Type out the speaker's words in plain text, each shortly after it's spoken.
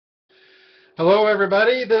Hello,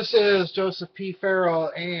 everybody. This is Joseph P.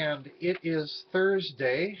 Farrell, and it is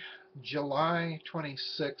Thursday, July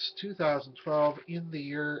 26, 2012, in the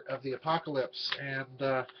year of the apocalypse. And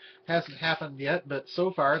hasn't happened yet, but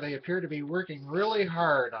so far they appear to be working really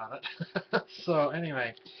hard on it. So,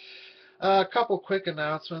 anyway, a couple quick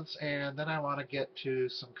announcements, and then I want to get to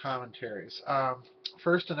some commentaries.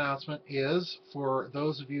 First announcement is for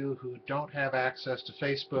those of you who don't have access to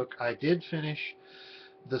Facebook, I did finish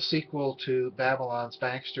the sequel to Babylon's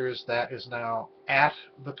Banksters that is now at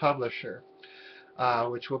the publisher,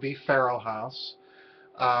 which will be Feral House.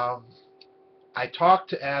 Um, I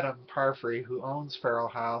talked to Adam Parfrey, who owns Feral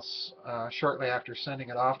House, shortly after sending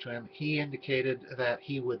it off to him. He indicated that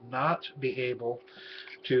he would not be able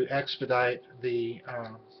to expedite the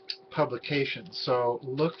publication. So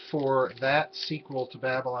look for that sequel to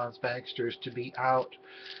Babylon's Banksters to be out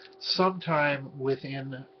sometime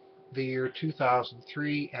within the year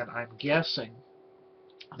 2003, and I'm guessing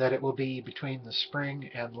that it will be between the spring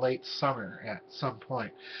and late summer at some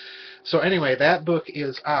point. So anyway, that book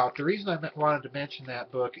is out. The reason I wanted to mention that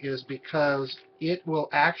book is because it will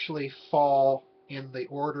actually fall in the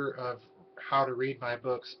order of how to read my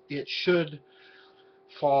books. It should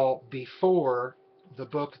fall before the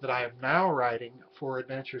book that I am now writing for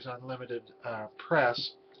Adventures Unlimited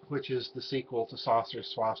Press, which is the sequel to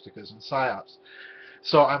Saucers, Swastikas, and Psyops.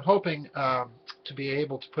 So I'm hoping to be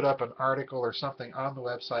able to put up an article or something on the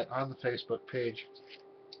website, on the Facebook page,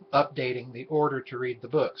 updating the order to read the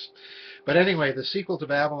books. But anyway, the sequel to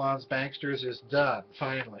Babylon's Banksters is done,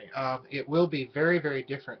 finally. It will be very, very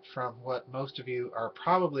different from what most of you are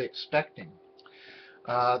probably expecting.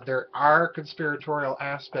 There are conspiratorial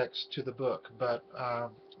aspects to the book, but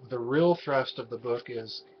the real thrust of the book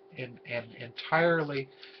is in an entirely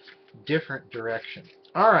different direction.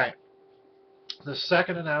 All right. The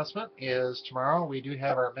second announcement is tomorrow we do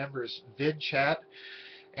have our members vid chat,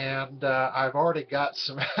 and I've already got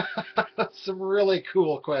some some really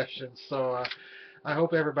cool questions, so I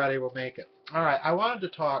hope everybody will make it. All right, I wanted to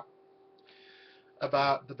talk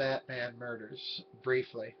about the Batman murders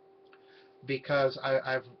briefly because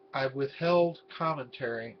I've withheld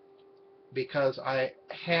commentary because I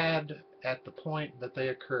had, at the point that they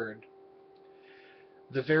occurred,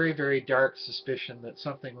 the very, very dark suspicion that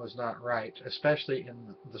something was not right, especially in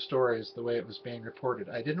the stories, the way it was being reported.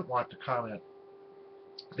 I didn't want to comment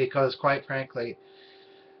because, quite frankly,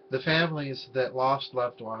 the families that lost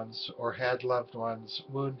loved ones or had loved ones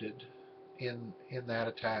wounded in that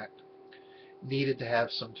attack needed to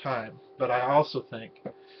have some time. But I also think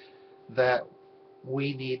that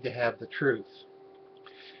we need to have the truth.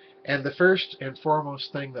 And the first and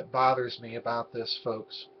foremost thing that bothers me about this,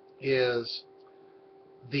 folks, is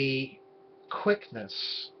the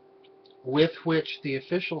quickness with which the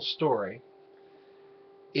official story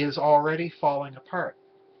is already falling apart.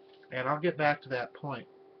 And I'll get back to that point.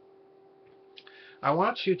 I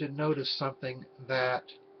want you to notice something that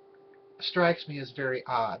strikes me as very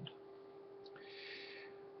odd.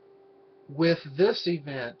 With this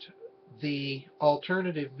event, the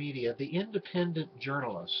alternative media, the independent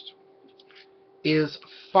journalist, is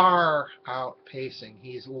far outpacing.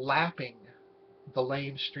 He's lapping the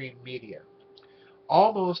lamestream media.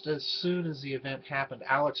 Almost as soon as the event happened,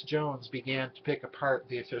 Alex Jones began to pick apart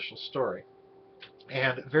the official story.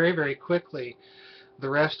 And very, very quickly, the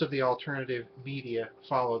rest of the alternative media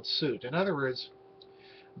followed suit. In other words,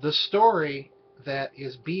 the story that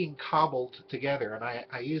is being cobbled together, and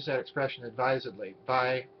I use that expression advisedly,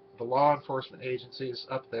 by the law enforcement agencies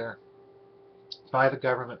up there, by the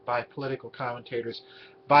government, by political commentators,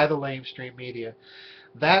 by the lamestream media,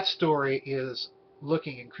 that story is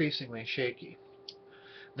looking increasingly shaky.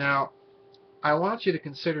 Now, I want you to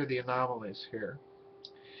consider the anomalies here.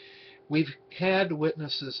 We've had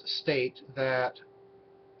witnesses state that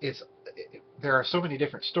there are so many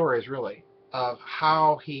different stories, really, of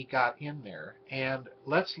how he got in there. And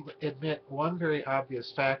let's admit one very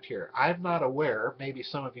obvious fact here. I'm not aware, maybe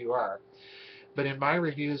some of you are, but in my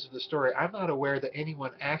reviews of the story, I'm not aware that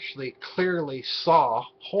anyone actually clearly saw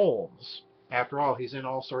Holmes. After all, he's in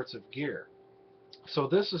all sorts of gear. So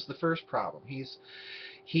this is the first problem.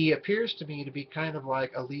 He appears to me to be kind of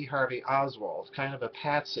like a Lee Harvey Oswald, kind of a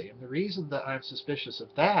patsy. And the reason that I'm suspicious of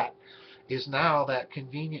that is now that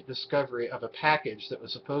convenient discovery of a package that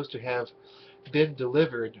was supposed to have been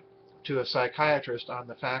delivered to a psychiatrist on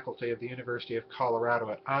the faculty of the University of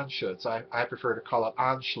Colorado at Anschutz. I prefer to call it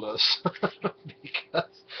Anschluss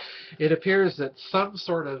because it appears that some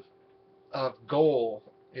sort of goal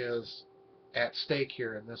is at stake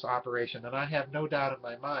here in this operation. And I have no doubt in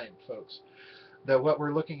my mind, folks, that what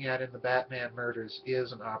we're looking at in the Batman murders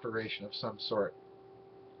is an operation of some sort.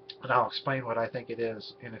 And I'll explain what I think it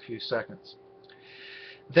is in a few seconds.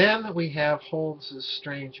 Then we have Holmes's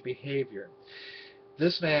strange behavior.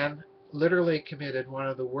 This man literally committed one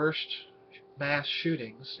of the worst mass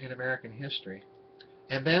shootings in American history,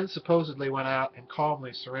 and then supposedly went out and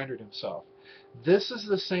calmly surrendered himself. This is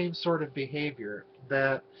the same sort of behavior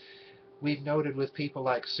that we've noted with people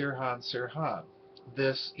like Sirhan Sirhan.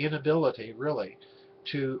 This inability, really,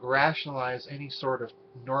 to rationalize any sort of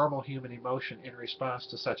normal human emotion in response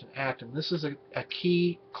to such an act. And this is a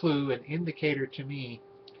key clue, an indicator to me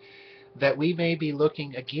that we may be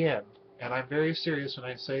looking again, and I'm very serious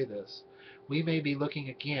when I say this, we may be looking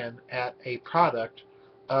again at a product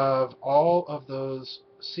of all of those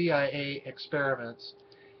CIA experiments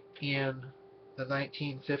in the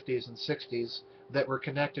 1950s and 60s that were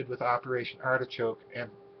connected with Operation Artichoke and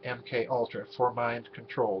MK Ultra for mind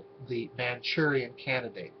control, the Manchurian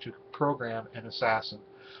candidate to program an assassin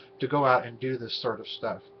to go out and do this sort of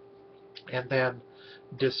stuff and then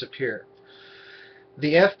disappear.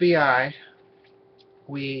 The FBI,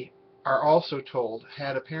 we are also told,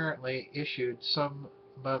 had apparently issued some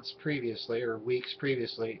months previously or weeks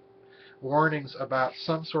previously warnings about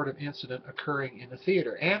some sort of incident occurring in a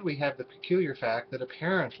theater. And we have the peculiar fact that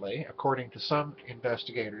apparently, according to some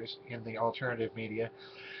investigators in the alternative media,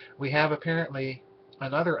 we have apparently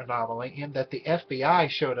another anomaly in that the FBI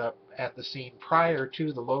showed up at the scene prior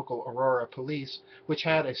to the local Aurora police, which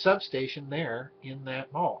had a substation there in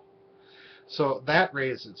that mall. So that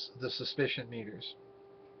raises the suspicion meters.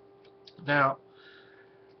 Now,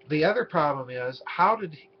 the other problem is,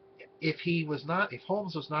 if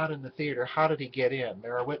Holmes was not in the theater, how did he get in?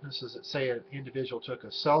 There are witnesses that say an individual took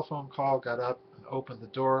a cell phone call, got up and opened the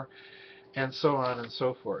door, and so on and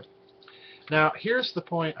so forth. Now, here's the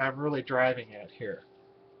point I'm really driving at here.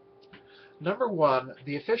 Number one,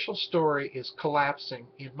 the official story is collapsing,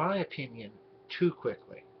 in my opinion, too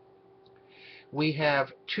quickly. We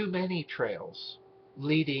have too many trails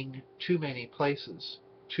leading too many places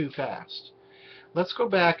too fast. Let's go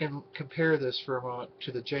back and compare this for a moment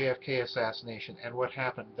to the JFK assassination and what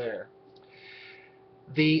happened there.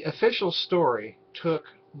 The official story took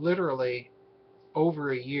literally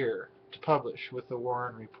over a year to publish with the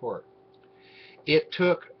Warren Report. It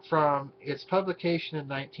took from its publication in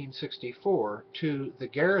 1964 to the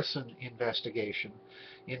Garrison investigation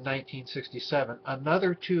in 1967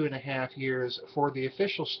 another 2.5 years for the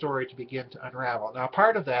official story to begin to unravel. Now,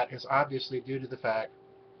 part of that is obviously due to the fact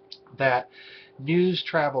that news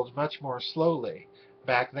traveled much more slowly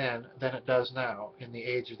back then than it does now in the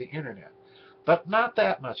age of the internet. But not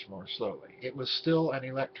that much more slowly. It was still an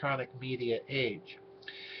electronic media age.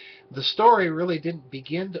 The story really didn't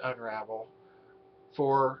begin to unravel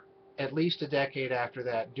for at least a decade after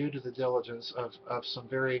that due to the diligence of some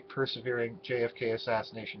very persevering JFK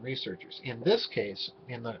assassination researchers. In this case,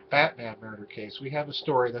 in the Batman murder case, we have a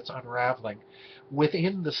story that's unraveling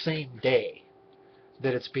within the same day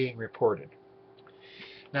that it's being reported.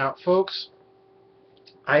 Now, folks,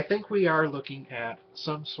 I think we are looking at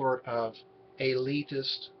some sort of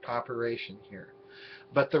elitist operation here.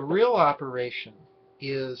 But the real operation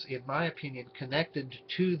is, in my opinion, connected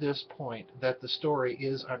to this point that the story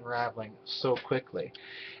is unraveling so quickly.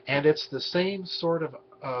 And it's the same sort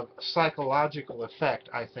of psychological effect,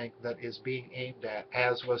 I think, that is being aimed at,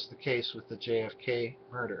 as was the case with the JFK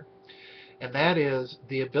murder. And that is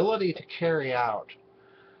the ability to carry out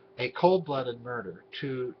a cold-blooded murder,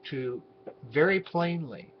 to very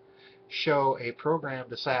plainly show a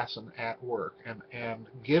programmed assassin at work. And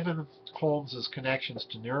given Holmes's connections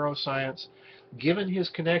to neuroscience, given his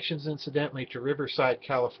connections, incidentally, to Riverside,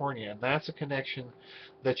 California, and that's a connection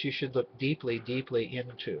that you should look deeply, deeply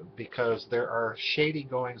into, because there are shady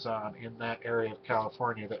goings-on in that area of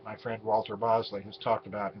California that my friend Walter Bosley has talked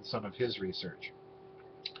about in some of his research.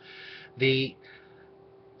 The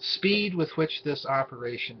speed with which this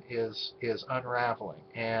operation is unraveling,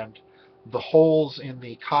 and the holes in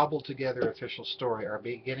the cobbled together official story are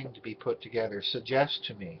beginning to be put together, suggests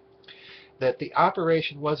to me that the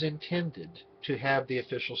operation was intended to have the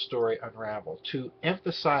official story unravel, to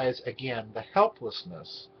emphasize again the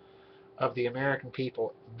helplessness of the American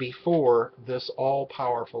people before this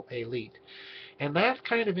all-powerful elite. And that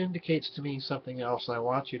kind of indicates to me something else I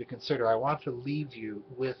want you to consider. I want to leave you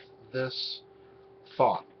with this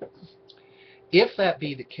thought. If that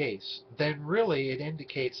be the case, then really it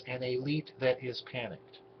indicates an elite that is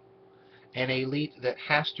panicked, an elite that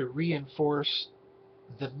has to reinforce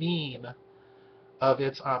the meme of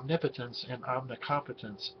its omnipotence and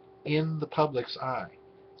omnicompetence in the public's eye,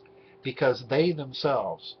 because they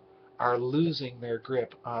themselves are losing their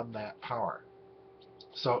grip on that power.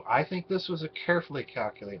 So I think this was a carefully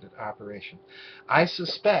calculated operation. I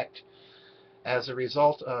suspect, as a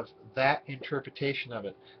result of that interpretation of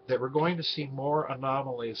it, that we're going to see more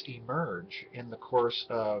anomalies emerge in the course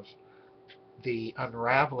of the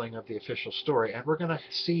unraveling of the official story, and we're going to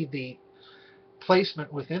see the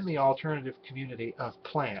placement within the alternative community of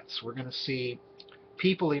plants. We're going to see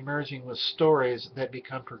people emerging with stories that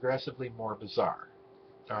become progressively more bizarre.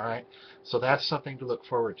 All right, so that's something to look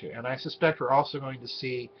forward to. And I suspect we're also going to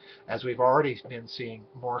see, as we've already been seeing,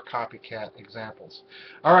 more copycat examples.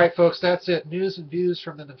 All right, folks, that's it. News and views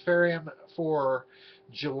from the Nefarium for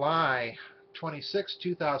July 26,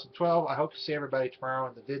 2012. I hope to see everybody tomorrow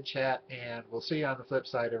in the vid chat, and we'll see you on the flip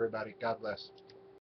side, everybody. God bless.